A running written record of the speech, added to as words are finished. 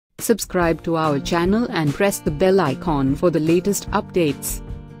Subscribe to our channel and press the bell icon for the latest updates.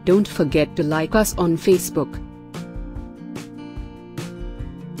 Don't forget to like us on Facebook.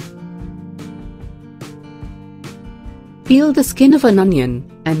 Peel the skin of an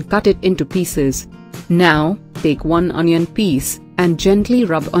onion and cut it into pieces. Now, take one onion piece and gently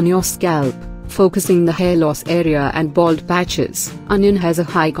rub on your scalp, focusing the hair loss area and bald patches. Onion has a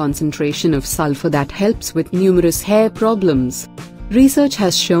high concentration of sulfur that helps with numerous hair problems. Research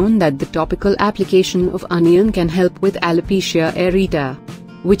has shown that the topical application of onion can help with alopecia areata,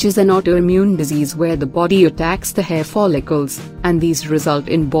 which is an autoimmune disease where the body attacks the hair follicles, and these result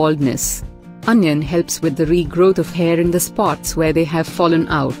in baldness. Onion helps with the regrowth of hair in the spots where they have fallen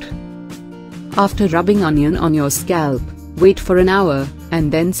out. After rubbing onion on your scalp, wait for an hour,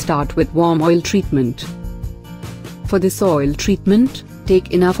 and then start with warm oil treatment. For this oil treatment,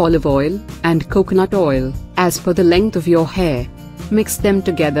 take enough olive oil and coconut oil, as per the length of your hair. Mix them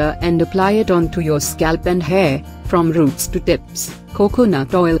together and apply it onto your scalp and hair, from roots to tips.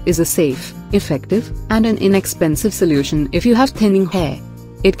 Coconut oil is a safe, effective, and an inexpensive solution if you have thinning hair.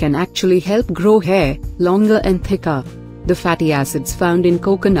 It can actually help grow hair longer and thicker. The fatty acids found in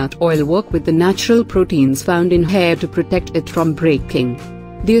coconut oil work with the natural proteins found in hair to protect it from breaking.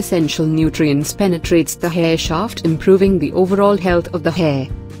 The essential nutrients penetrates the hair shaft, improving the overall health of the hair.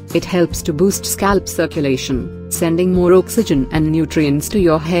 It helps to boost scalp circulation, sending more oxygen and nutrients to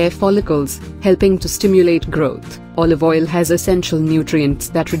your hair follicles, helping to stimulate growth. Olive oil has essential nutrients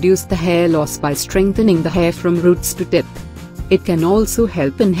that reduce the hair loss by strengthening the hair from roots to tip. It can also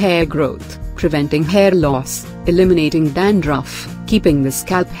help in hair growth, preventing hair loss, eliminating dandruff, keeping the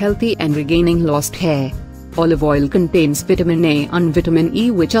scalp healthy and regaining lost hair. Olive oil contains vitamin A and vitamin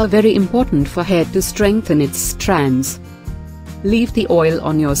E, which are very important for hair to strengthen its strands. Leave the oil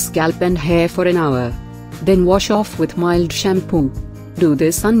on your scalp and hair for an hour. Then wash off with mild shampoo. Do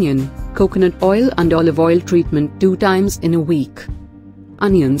this onion, coconut oil and olive oil treatment 2 times in a week.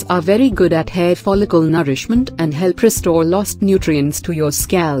 Onions are very good at hair follicle nourishment and help restore lost nutrients to your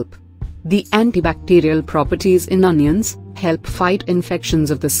scalp. The antibacterial properties in onions help fight infections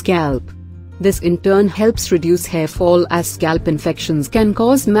of the scalp. This in turn helps reduce hair fall, as scalp infections can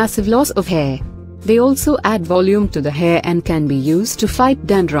cause massive loss of hair. They also add volume to the hair and can be used to fight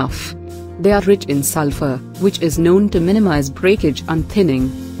dandruff. They are rich in sulfur, which is known to minimize breakage and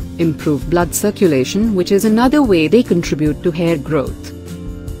thinning, improve blood circulation, which is another way they contribute to hair growth.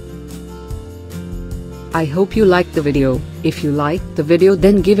 I hope you liked the video. If you liked the video,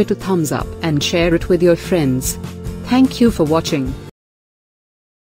 then give it a thumbs up and share it with your friends. Thank you for watching.